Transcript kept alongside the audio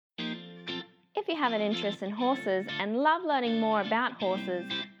If you have an interest in horses and love learning more about horses,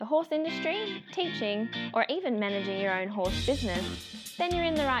 the horse industry, teaching, or even managing your own horse business, then you're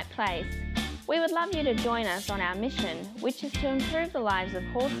in the right place. We would love you to join us on our mission, which is to improve the lives of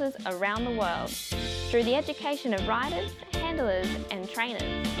horses around the world through the education of riders, handlers, and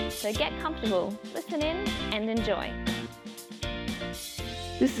trainers. So get comfortable, listen in, and enjoy.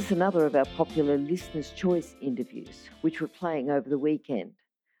 This is another of our popular Listener's Choice interviews, which we're playing over the weekend.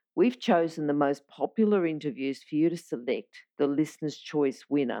 We've chosen the most popular interviews for you to select the Listener's Choice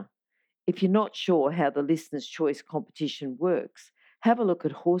winner. If you're not sure how the Listener's Choice competition works, have a look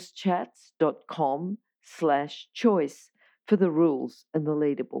at horsechats.com/choice for the rules and the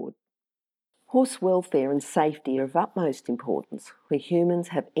leaderboard. Horse welfare and safety are of utmost importance where humans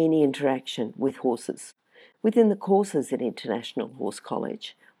have any interaction with horses. Within the courses at International Horse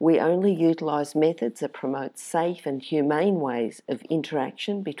College, we only utilise methods that promote safe and humane ways of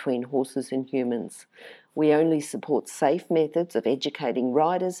interaction between horses and humans. We only support safe methods of educating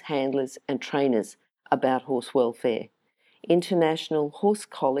riders, handlers and trainers about horse welfare.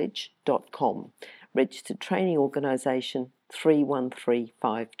 internationalhorsecollege.com, registered training organisation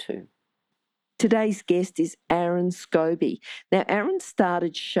 31352. Today's guest is Aaron Scobie. Now, Aaron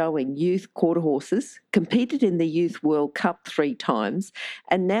started showing youth quarter horses, competed in the Youth World Cup 3 times,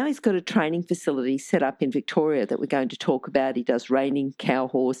 and now he's got a training facility set up in Victoria that we're going to talk about. He does reining, cow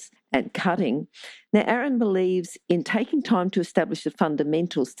horse and cutting. Now, Aaron believes in taking time to establish the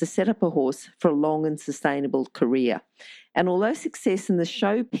fundamentals to set up a horse for a long and sustainable career. And although success in the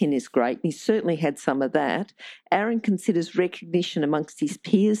show pen is great, and he's certainly had some of that, Aaron considers recognition amongst his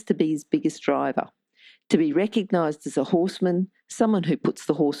peers to be his biggest driver. To be recognised as a horseman, someone who puts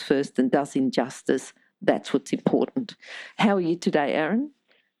the horse first and does him justice, that's what's important. How are you today, Aaron?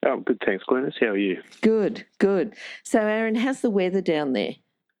 Oh, good, thanks, Glenys. How are you? Good, good. So, Aaron, how's the weather down there?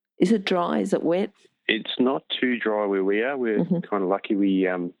 Is it dry? Is it wet? It's not too dry where we are. We're kind of lucky we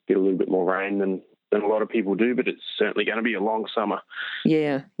get a little bit more rain than a lot of people do, but it's certainly going to be a long summer.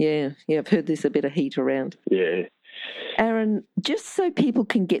 Yeah. I've heard there's a bit of heat around. Yeah. Aaron, just so people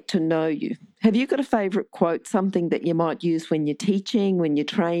can get to know you, have you got a favourite quote, something that you might use when you're teaching, when you're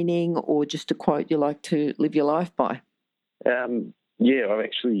training, or just a quote you like to live your life by? Yeah, I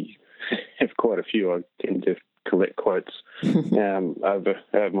actually have quite a few. I tend to collect quotes over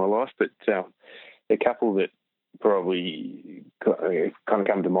my life, but a couple that probably kind of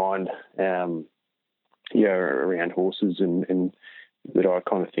come to mind, around horses and that I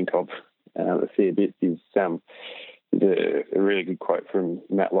kind of think of a fair bit is a really good quote from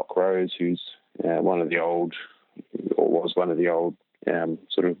Matlock Rose, who's was one of the old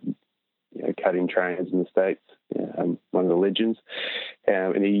sort of cutting trainers in the States, one of the legends.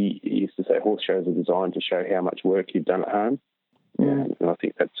 And he used to say horse shows are designed to show how much work you've done at home. And I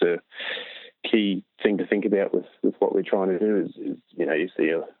think that's a key thing to think about with what we're trying to do is you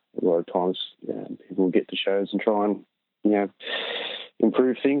see a lot of times people get to shows and try and,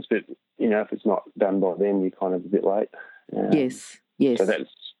 improve things, but, if it's not done by then, you're kind of a bit late. Yes. So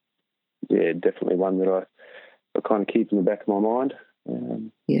that's, definitely one that I kind of keep in the back of my mind.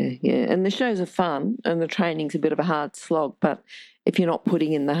 Yeah. And the shows are fun and the training's a bit of a hard slog, but if you're not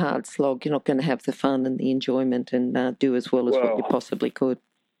putting in the hard slog, you're not going to have the fun and the enjoyment and do as well as what you possibly could.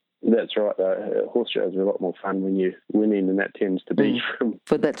 That's right. Horse shows are a lot more fun when you're winning, and that tends to be from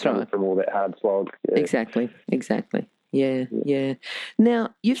all that hard slog. Yeah. Exactly. Yeah.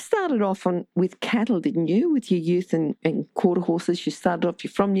 Now, you've started off with cattle, didn't you, with your youth and quarter horses? You started off,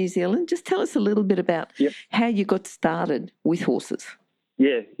 you're from New Zealand. Just tell us a little bit about how you got started with horses.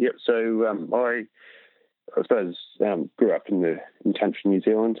 Yeah. So I suppose grew up in country New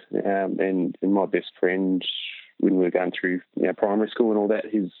Zealand, and my best friend, when we were going through primary school and all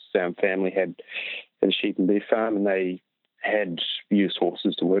that, his family had a sheep and beef farm, and they had used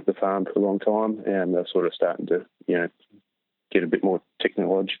horses to work the farm for a long time, and they're sort of starting to get a bit more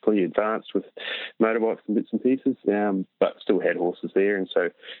technologically advanced with motorbikes and bits and pieces, but still had horses there. And so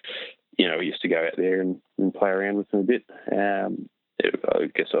we used to go out there and play around with them a bit. I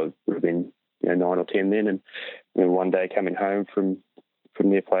guess I would have been 9 or 10 then, and one day coming home from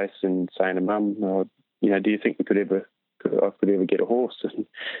their place and saying to Mum, do you think I could ever get a horse? And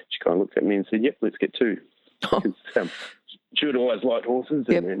she kind of looked at me and said, yep, let's get 2. Because she had always liked horses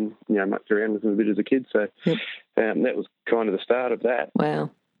and mucked around with them a bit as a kid. So that was kind of the start of that.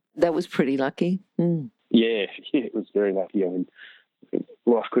 Wow. That was pretty lucky. Yeah, it was very lucky. I mean,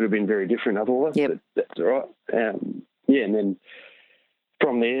 life could have been very different otherwise, but that's all right. And then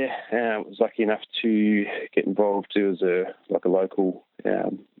from there, I was lucky enough to get involved. There was a local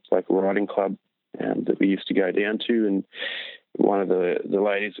riding club that we used to go down to, and one of the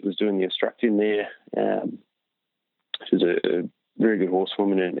ladies that was doing the instructing there, she was a very good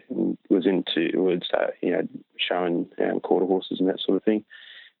horsewoman and was would start, showing quarter horses and that sort of thing.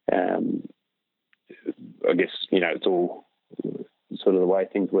 I guess, it's all sort of the way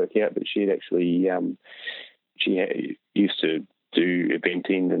things work out, but she'd actually, used to do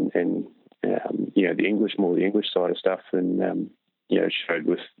eventing and the English side of stuff, and, showed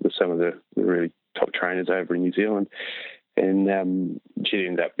with some of the really top trainers over in New Zealand. And she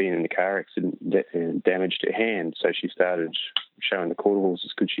ended up being in a car accident and damaged her hand. So she started showing the quarter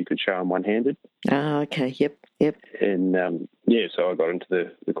horses because she could show them one-handed. Ah, okay. Yep. And, so I got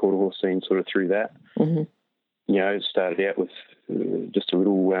into the quarter horse scene sort of through that. Mm-hmm. It started out with just a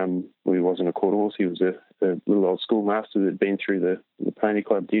little, he wasn't a quarter horse. He was a little old schoolmaster that had been through the pony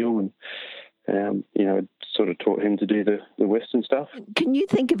club deal, and, sort of taught him to do the Western stuff. Can you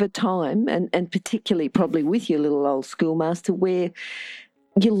think of a time, and particularly probably with your little old schoolmaster, where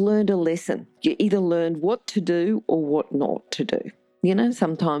you learned a lesson? You either learned what to do or what not to do.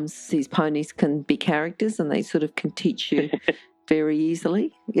 Sometimes these ponies can be characters and they sort of can teach you very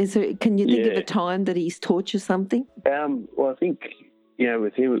easily. Can you think of a time that he's taught you something? Well, I think,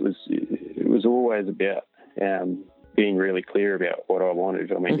 with him it was always about being really clear about what I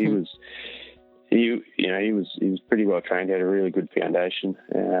wanted. I mean, Mm-hmm. he was pretty well trained, had a really good foundation,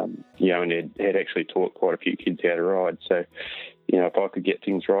 and had actually taught quite a few kids how to ride. So, if I could get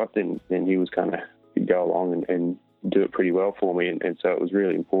things right, then he was kind of go along and do it pretty well for me. And so it was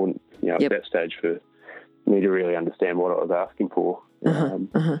really important, at that stage for me to really understand what I was asking for. And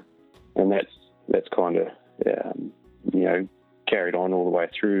that's kind of, carried on all the way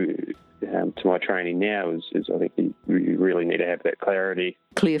through to my training now is I think you really need to have that clarity.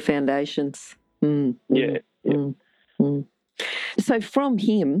 Clear foundations. Mm. Yeah. Mm. Mm. So from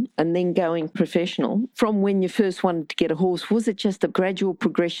him and then going professional, from when you first wanted to get a horse, was it just a gradual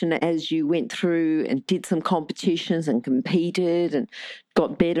progression as you went through and did some competitions and competed and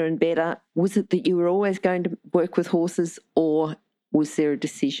got better and better? Was it that you were always going to work with horses, or was there a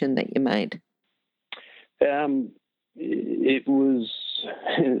decision that you made? It's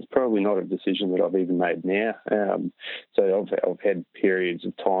probably not a decision that I've even made now. So I've had periods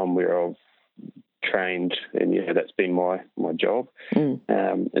of time where I've trained, and that's been my job. And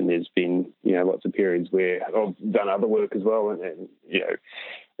there's been lots of periods where I've done other work as well,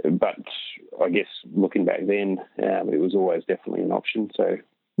 but I guess looking back then, it was always definitely an option. So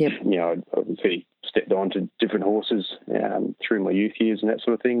yep. I obviously stepped on to different horses through my youth years and that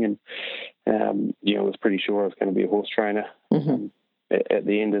sort of thing, and I was pretty sure I was going to be a horse trainer at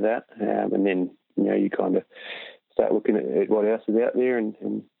the end of that, and then you kind of start looking at what else is out there, and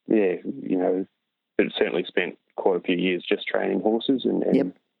but it certainly spent quite a few years just training horses,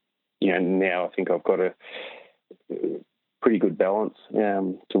 and now I think I've got a pretty good balance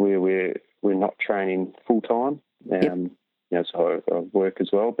to where we're not training full time. So I work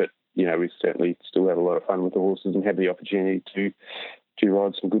as well, but we certainly still have a lot of fun with the horses and have the opportunity to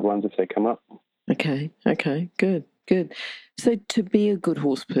ride some good ones if they come up. Okay, good. So to be a good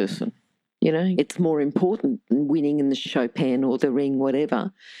horse person, it's more important than winning in the Chopin or the ring,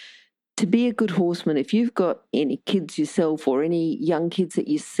 whatever. To be a good horseman, if you've got any kids yourself or any young kids that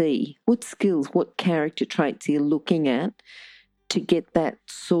you see, what skills, what character traits are you looking at to get that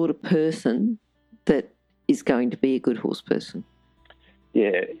sort of person that is going to be a good horse person?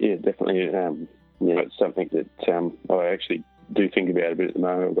 Yeah, definitely. It's something that I actually do think about a bit at the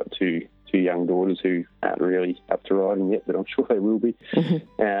moment. I've got two young daughters who aren't really up to riding yet, but I'm sure they will be.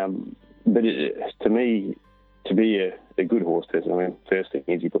 But to me, to be a good horse person, first thing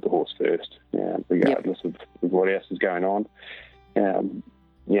is you put the horse first, regardless of what else is going on. And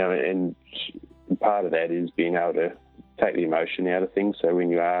part of that is being able to take the emotion out of things. So when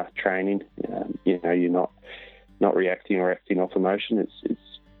you are training, you're not reacting or acting off emotion.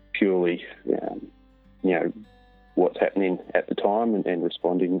 It's purely, what's happening at the time and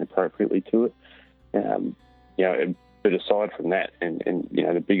responding appropriately to it. But aside from that, and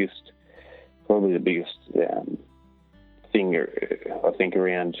the biggest thing I think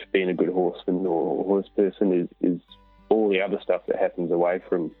around being a good horseman or horse person is all the other stuff that happens away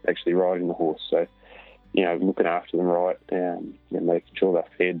from actually riding the horse. So, looking after them right, making sure they're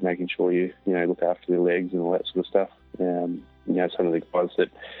fed, making sure you look after their legs and all that sort of stuff. Some of the guys that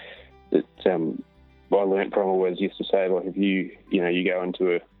I learnt from always used to say, like, if you go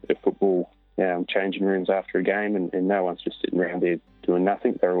into a football changing rooms after a game and no one's just sitting around there doing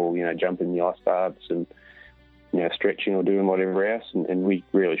nothing, they're all jumping the ice baths and stretching or doing whatever else, and we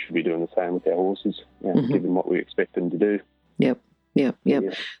really should be doing the same with our horses, given what we expect them to do. Yep. Yeah.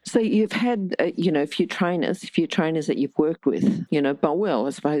 So you've had, a few trainers that you've worked with, but well, I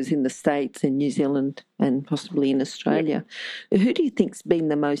suppose in the States and New Zealand and possibly in Australia. Yep. Who do you think's been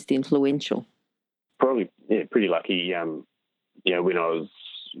the most influential? Probably, pretty lucky. When I was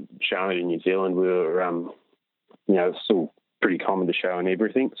showing it in New Zealand, we were, it's still pretty common to show in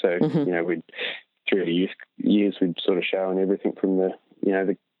everything. So, we'd through the youth years, we'd sort of show in everything from the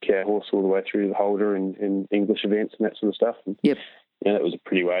cow horse all the way through the holder and English events and that sort of stuff. And, yep. That was a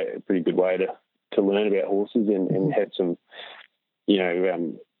pretty good way to learn about horses and had some,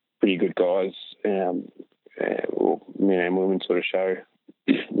 pretty good guys, men and women sort of show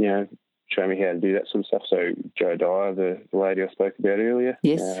me how to do that sort of stuff. So Jo Dyer, the lady I spoke about earlier.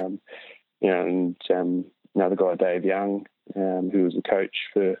 Yes. And another guy, Dave Young, who was the coach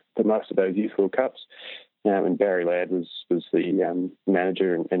for most of those Youth World Cups. And Barry Ladd was the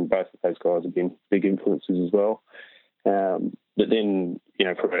manager, and both of those guys have been big influences as well. But then,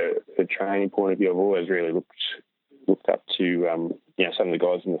 from a training point of view, I've always really looked up to, some of the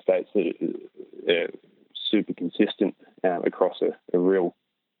guys in the States that are super consistent across a real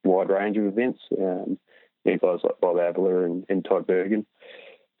wide range of events. Guys like Bob Abler and Todd Bergen,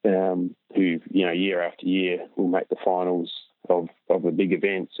 who, year after year will make the finals of the big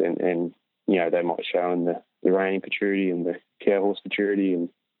events, and they might show in the reining futurity and the cow horse futurity, and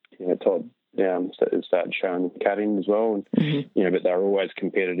Todd started showing cutting as well, and but they're always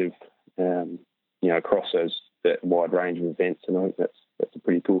competitive, across that wide range of events, and I think that's a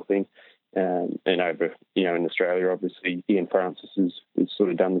pretty cool thing. And over, in Australia, obviously, Ian Francis has sort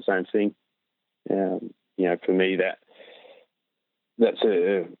of done the same thing. For me, that's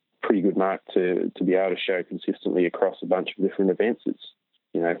a pretty good mark to be able to show consistently across a bunch of different events. It's,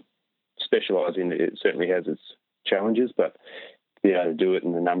 specialise in it certainly has its challenges, but to be able to do it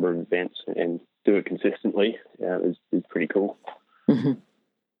in a number of events and do it consistently is pretty cool. Mm-hmm.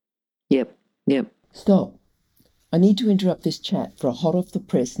 Yep. Stop. I need to interrupt this chat for a hot off the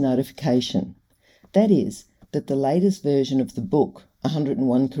press notification. That is, that the latest version of the book,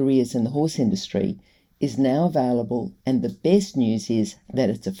 101 Careers in the Horse Industry, is now available, and the best news is that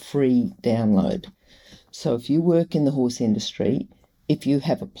it's a free download. So if you work in the horse industry, if you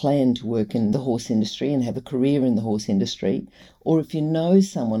have a plan to work in the horse industry and have a career in the horse industry, or if you know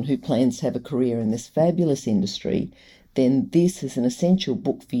someone who plans to have a career in this fabulous industry, then this is an essential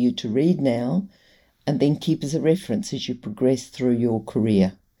book for you to read now and then keep as a reference as you progress through your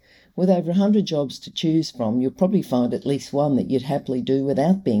career. With over 100 jobs to choose from, you'll probably find at least one that you'd happily do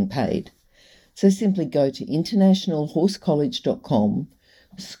without being paid. So simply go to internationalhorsecollege.com,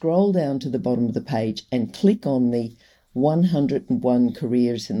 scroll down to the bottom of the page and click on the 101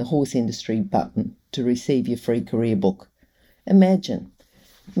 Careers in the Horse Industry button to receive your free career book. Imagine,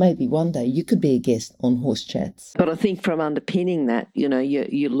 maybe one day you could be a guest on Horse Chats. But I think from underpinning that,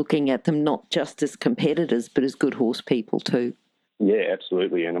 you're looking at them not just as competitors, but as good horse people too. Yeah,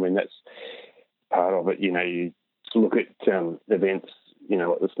 absolutely. And I mean, that's part of it. You look at events,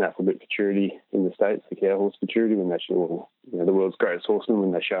 like the Snaffle Bit Futurity in the States, the cow horse futurity, when they show, the world's greatest horsemen,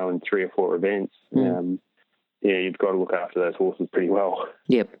 when they show in 3 or 4 events. You've got to look after those horses pretty well.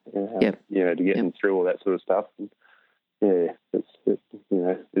 Yep. To get them through all that sort of stuff. And,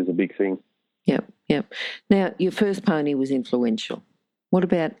 it's a big thing. Yep. Now, your first pony was influential. What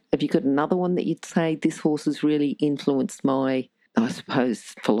about, have you got another one that you'd say this horse has really influenced my, I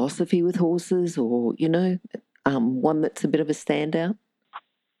suppose, philosophy with horses, or, one that's a bit of a standout?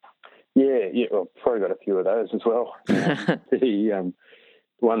 Yeah. Well, I've probably got a few of those as well. The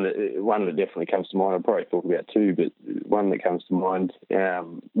one that definitely comes to mind, I'll probably talk about 2, but one that comes to mind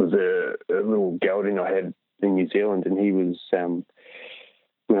was a little gelding I had in New Zealand, and he was,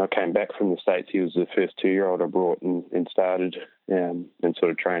 when I came back from the States, he was the first 2-year-old I brought and started and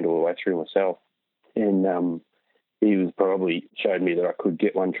sort of trained all the way through myself. And he was probably showed me that I could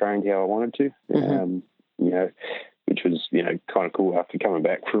get one trained how I wanted to, which was, kind of cool after coming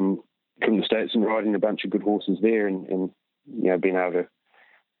back from the States and riding a bunch of good horses there and being able to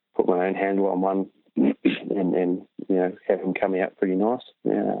put my own handle on one and have him coming out pretty nice.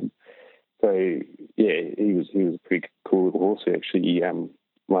 He was a pretty cool little horse. He actually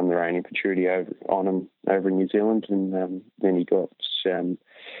won the reining futurity over in New Zealand, and then he got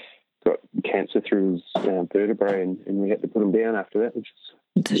cancer through his vertebrae, and we had to put him down after that, which is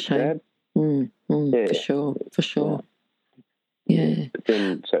it's a shame. Sad. For sure. Yeah. But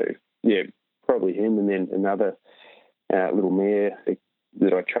then, probably him, and then another little mare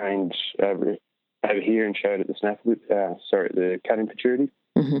that I trained over here and showed at the the cutting futurity.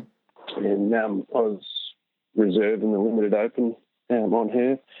 And I was reserved in the limited open on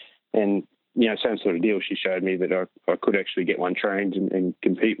her, and same sort of deal. She showed me that I could actually get one trained and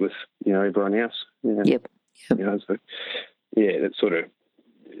compete with, everyone else. Yep. So, yeah, that's sort of,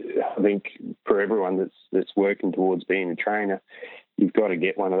 I think for everyone that's working towards being a trainer, you've got to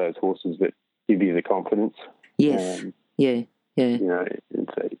get one of those horses that give you the confidence. Yes. Yeah. And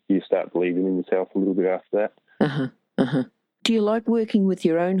so you start believing in yourself a little bit after that. Do you like working with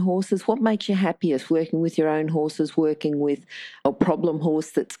your own horses? What makes you happiest, working with your own horses, working with a problem horse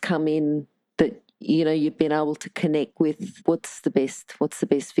that's come in that, you've been able to connect with? What's the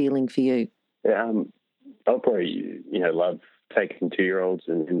best feeling for you? I'll probably, love taking 2-year-olds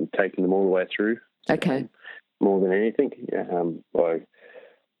and taking them all the way through. Okay. More than anything. I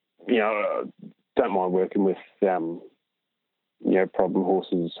don't mind working with, problem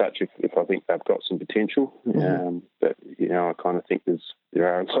horses as such if I think they've got some potential. But, I kind of think there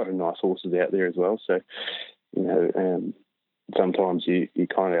are a lot of nice horses out there as well. So, sometimes you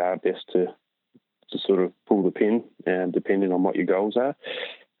kind of are best to sort of pull the pin, depending on what your goals are.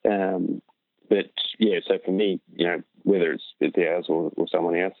 But, yeah, so for me, whether it's ours or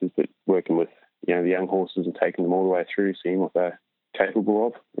someone else's, but working with, the young horses and taking them all the way through, seeing what they're capable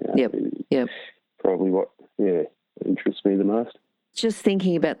of. Yep. Probably what, interests me the most. Just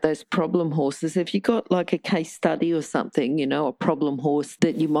thinking about those problem horses, have you got like a case study or something, a problem horse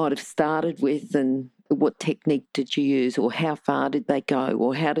that you might have started with, and what technique did you use, or how far did they go,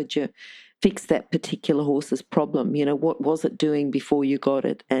 or how did you fix that particular horse's problem? What was it doing before you got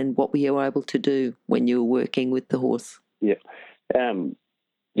it, and what were you able to do when you were working with the horse? Yeah.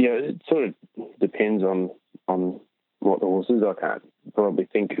 It sort of depends on what the horse is. I can't probably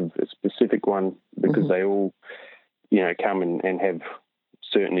think of a specific one because they all, come and have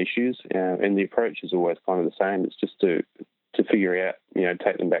certain issues, and the approach is always kind of the same. It's just to figure out,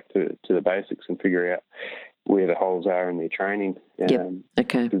 take them back to the basics and figure out where the holes are in their training. Okay.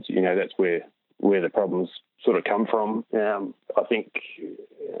 Because, that's where the problems sort of come from. I think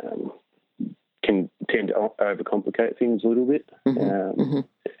can tend to overcomplicate things a little bit.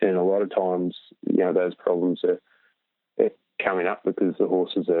 And a lot of times, those problems are coming up because the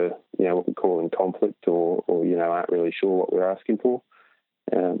horses are, what we call in conflict or aren't really sure what we're asking for.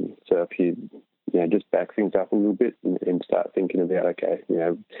 So if you, just back things up a little bit and start thinking about, okay,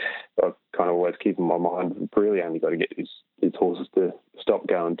 I kind of always keep in my mind, we've really only got to get these horses to stop,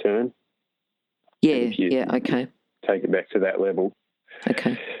 go and turn. Okay. Take it back to that level.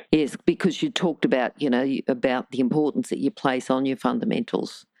 Okay. Yes, because you talked about, about the importance that you place on your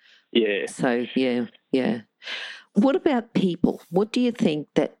fundamentals. Yeah. So, yeah. What about people? What do you think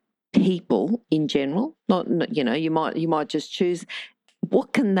that people in general, you might just choose,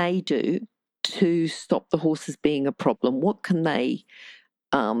 what can they do to stop the horses being a problem? What can they,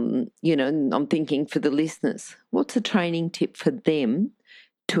 and I'm thinking for the listeners, what's a training tip for them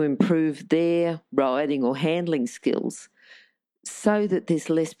to improve their riding or handling skills so that there's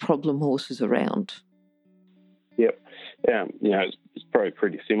less problem horses around? Yep. It's probably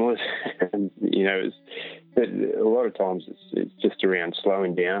pretty similar. But a lot of times it's just around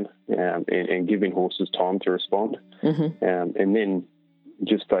slowing down and giving horses time to respond. And then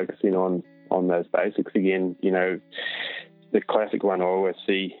just focusing on those basics again. The classic one I always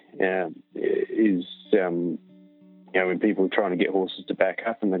see is, when people are trying to get horses to back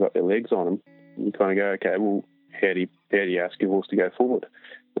up and they've got their legs on them, you kind of go, okay, well, how do you ask your horse to go forward?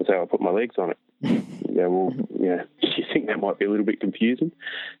 And so I'll put my legs on it. You think that might be a little bit confusing.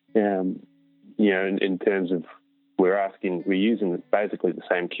 In terms of we're using basically the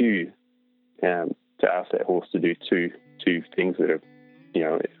same cue to ask that horse to do two things that are,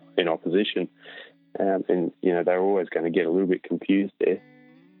 in opposition. And they're always going to get a little bit confused there.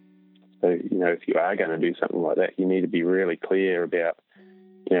 So, if you are going to do something like that, you need to be really clear about,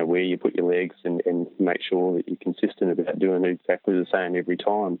 where you put your legs and make sure that you're consistent about doing exactly the same every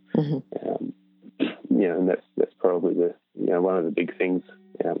time. And that's probably one of the big things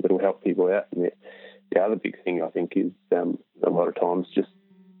that'll help people out. And the other big thing I think is a lot of times just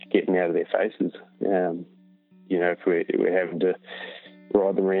getting out of their faces. If we're having to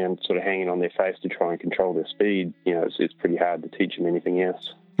ride them around sort of hanging on their face to try and control their speed, it's pretty hard to teach them anything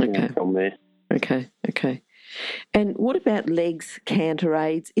else from there. Okay. And what about legs, canter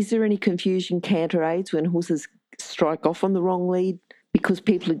aids? Is there any confusion, canter aids, when horses strike off on the wrong lead because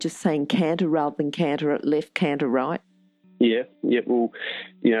people are just saying canter rather than canter left, canter right? Yeah. Well,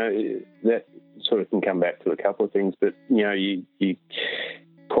 that sort of can come back to a couple of things, but, you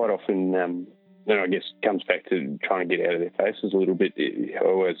quite often, and I guess it comes back to trying to get out of their faces a little bit. I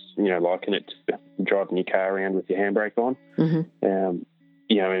always, liken it to driving your car around with your handbrake on.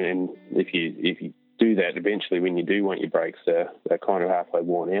 And if you do that, eventually when you do want your brakes, they're kind of halfway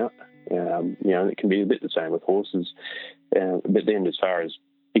worn out. it can be a bit the same with horses. But then as far as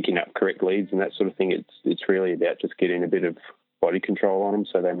picking up correct leads and that sort of thing, it's really about just getting a bit of body control on them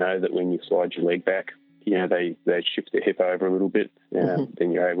so they know that when you slide your leg back, they shift their hip over a little bit.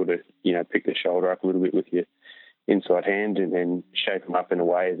 Then you're able to, pick their shoulder up a little bit with your inside hand and then shape them up in a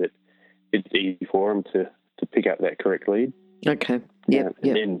way that it's easy for them to pick up that correct lead. Okay. And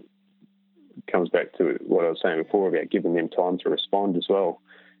then it comes back to what I was saying before about giving them time to respond as well.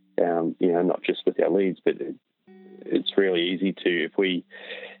 Not just with our leads, but it's really easy to, if we,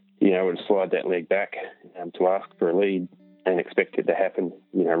 were to slide that leg back to ask for a lead and expect it to happen,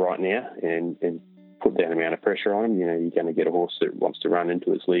 right now and put that amount of pressure on them, you're going to get a horse that wants to run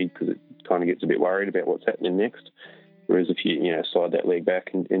into its lead because it kind of gets a bit worried about what's happening next. Whereas if you, slide that leg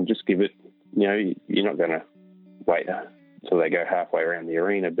back and just give it, you're not going to wait until they go halfway around the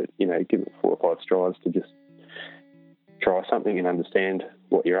arena, but, give it 4 or 5 strides to just try something and understand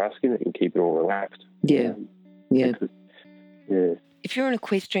what you're asking it and keep it all relaxed. Yeah. If you're an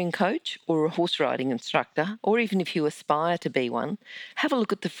equestrian coach or a horse riding instructor, or even if you aspire to be one, have a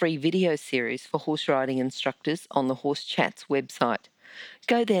look at the free video series for horse riding instructors on the Horse Chats website.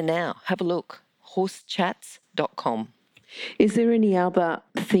 Go there now, have a look, horsechats.com. Is there any other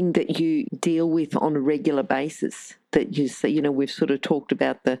thing that you deal with on a regular basis that you say, we've sort of talked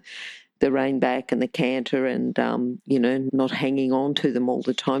about the rein back and the canter and, not hanging on to them all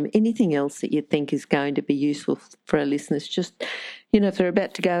the time. Anything else that you think is going to be useful for our listeners? Just, if they're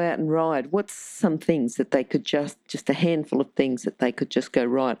about to go out and ride, what's some things that they could just a handful of things that they could just go,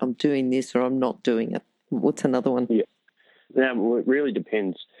 right, I'm doing this or I'm not doing it? What's another one? Yeah. Well, it really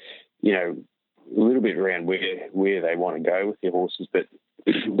depends, a little bit around where they want to go with their horses, but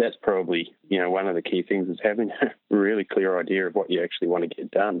that's probably, one of the key things is having a really clear idea of what you actually want to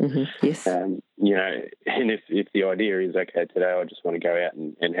get done. Mm-hmm. Yes. And if the idea is, okay, today I just want to go out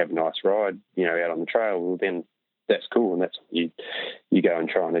and have a nice ride, out on the trail, well, then that's cool. And that's what you go and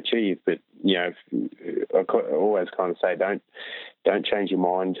try and achieve. But, I always kind of say, don't change your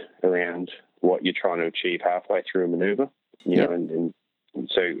mind around what you're trying to achieve halfway through a maneuver, and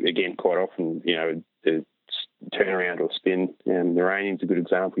so again, quite often, the turnaround or spin, the reigning's a good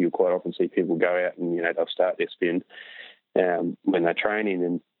example. You'll quite often see people go out and, they'll start their spin when they're training,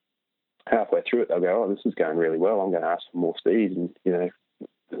 and halfway through it, they'll go, oh, this is going really well. I'm going to ask for more speed, and,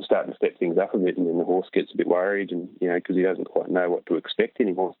 starting to step things up a bit, and then the horse gets a bit worried and, because he doesn't quite know what to expect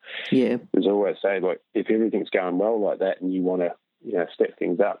anymore. Yeah. As I always say, like, if everything's going well like that and you want to, step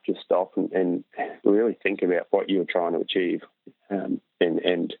things up, just stop and really think about what you're trying to achieve,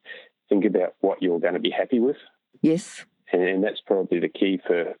 and think about what you're going to be happy with. Yes. And that's probably the key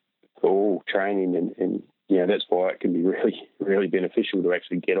for all training, and that's why it can be really, really beneficial to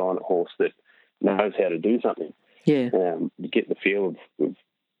actually get on a horse that knows how to do something. Yeah. You get the feel of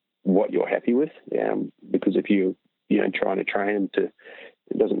what you're happy with, because if you're trying to train them to,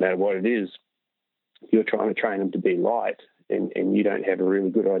 it doesn't matter what it is, you're trying to train them to be light, and you don't have a really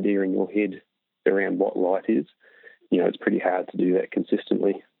good idea in your head around what light is, it's pretty hard to do that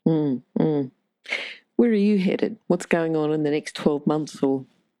consistently. Where are you headed? What's going on in the next 12 months, or,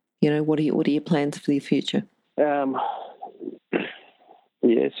 what are your plans for the future?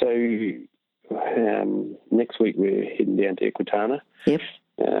 Next week we're heading down to Equitana. Yep.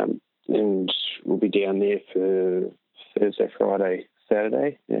 And we'll be down there for Thursday, Friday,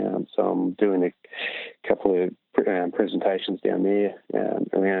 Saturday. So I'm doing a couple of presentations down there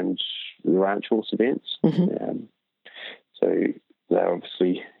around the ranch horse events. Mm-hmm. So they're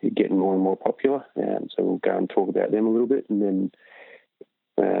obviously getting more and more popular. So we'll go and talk about them a little bit. And then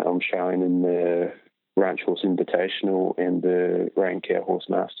I'm showing in the Ranch Horse Invitational and the Rein Cow Horse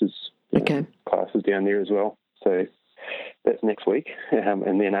Masters classes down there as well. So that's next week.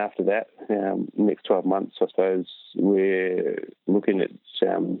 And then after that, next 12 months, I suppose, we're looking at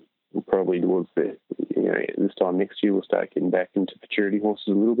probably towards this time next year, we'll start getting back into futurity horses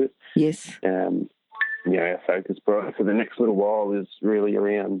a little bit. Yes. Our focus for the next little while is really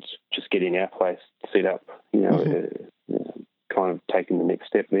around just getting our place set up, kind of taking the next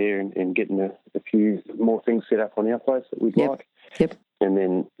step there and getting a few more things set up on our place that we'd like. Yep. And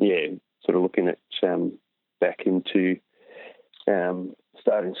then, sort of looking at back into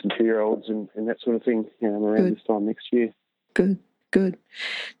starting some 2-year-olds and that sort of thing around this time next year. Good.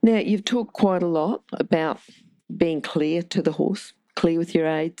 Now, you've talked quite a lot about being clear to the horse, clear with your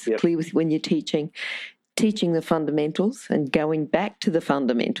aids, clear with when you're teaching the fundamentals and going back to the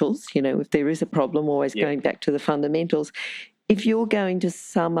fundamentals. If there is a problem, always going back to the fundamentals. If you're going to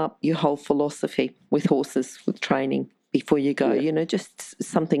sum up your whole philosophy with horses, with training, before you go, just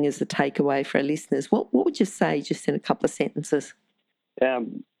something as a takeaway for our listeners, what would you say just in a couple of sentences?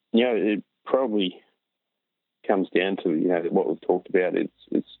 it probably comes down to, what we've talked about.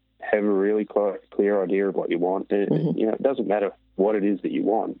 It's have a really clear idea of what you want. And, it doesn't matter what it is that you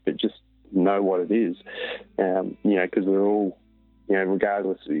want, but just know what it is. Because we're all,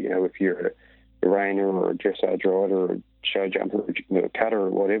 regardless of, if you're a reiner or a dressage rider or a show jumper or a cutter or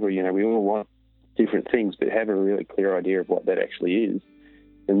whatever, we all want different things, but have a really clear idea of what that actually is.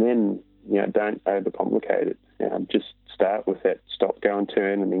 And then, don't overcomplicate it. Just start with that stop, go and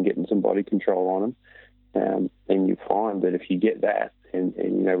turn, and then getting some body control on them. And you find that if you get that, and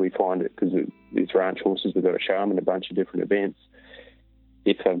we find it because these ranch horses, we've got to show them in a bunch of different events.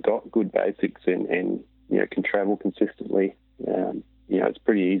 If they've got good basics and can travel consistently, it's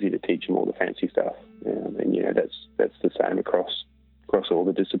pretty easy to teach them all the fancy stuff. And that's the same across all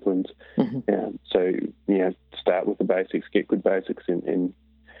the disciplines. So start with the basics, get good basics, and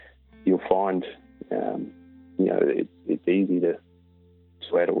you'll find it's easy to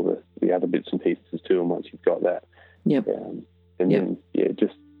add all the other bits and pieces to them once you've got that. Then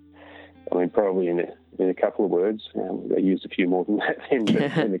probably in a couple of words, I used a few more than that then,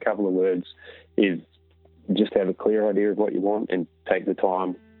 but in a couple of words is just have a clear idea of what you want and take the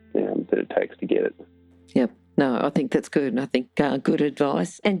time that it takes to get it. Yep. No, I think that's good. And I think good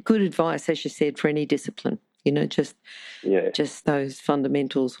advice, as you said, for any discipline. Just those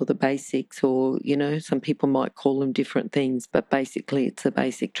fundamentals or the basics, or, some people might call them different things, but basically it's a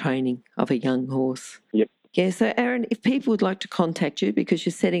basic training of a young horse. Yep. Yeah, so Aaron, if people would like to contact you because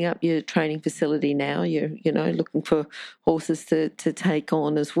you're setting up your training facility now, you're, looking for horses to take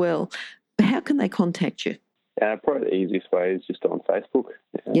on as well, how can they contact you? Probably the easiest way is just on Facebook.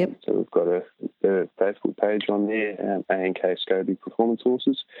 So we've got a Facebook page on there, A&K Scobie Performance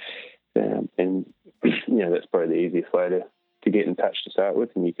Horses. And that's probably the easiest way to get in touch to start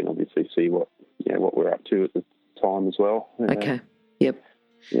with, and you can obviously see what we're up to at the time as well. Okay. Yep.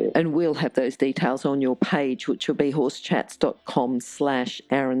 Yeah. And we'll have those details on your page, which will be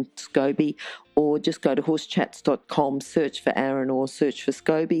horsechats.com/Aaron Scobie, or just go to horsechats.com, search for Aaron or search for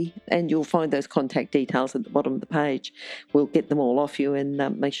Scobie, and you'll find those contact details at the bottom of the page. We'll get them all off you and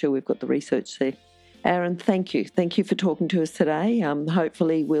make sure we've got the research there. Aaron, thank you. Thank you for talking to us today.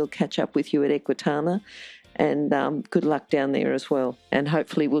 Hopefully we'll catch up with you at Equitana, and good luck down there as well. And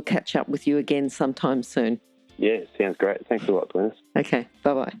hopefully we'll catch up with you again sometime soon. Yeah, sounds great. Thanks a lot, Glennis. Okay,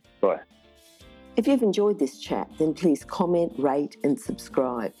 bye-bye. Bye. If you've enjoyed this chat, then please comment, rate and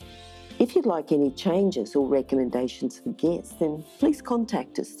subscribe. If you'd like any changes or recommendations for guests, then please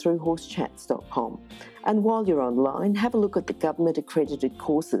contact us through horsechats.com. And while you're online, have a look at the government-accredited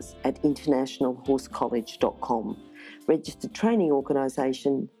courses at internationalhorsecollege.com. Registered Training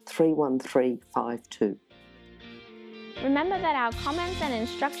Organisation 31352. Remember that our comments and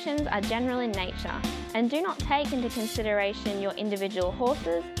instructions are general in nature and do not take into consideration your individual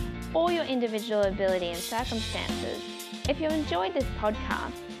horses or your individual ability and circumstances. If you enjoyed this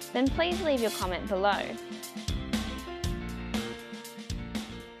podcast, then please leave your comment below.